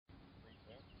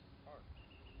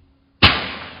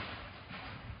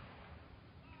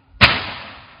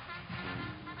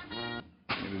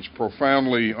It's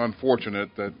profoundly unfortunate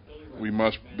that we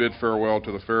must bid farewell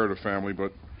to the Ferriter family,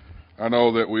 but I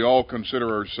know that we all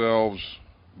consider ourselves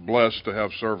blessed to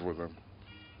have served with them.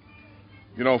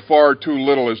 You know, far too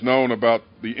little is known about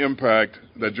the impact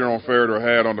that General Ferriter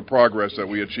had on the progress that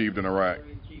we achieved in Iraq.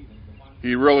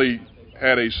 He really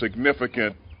had a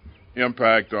significant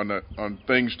impact on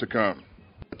things to come.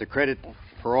 The credit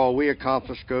for all we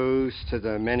accomplished goes to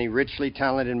the many richly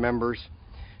talented members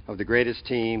of the greatest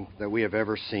team that we have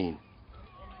ever seen.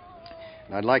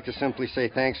 And I'd like to simply say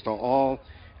thanks to all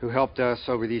who helped us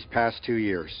over these past 2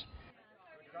 years.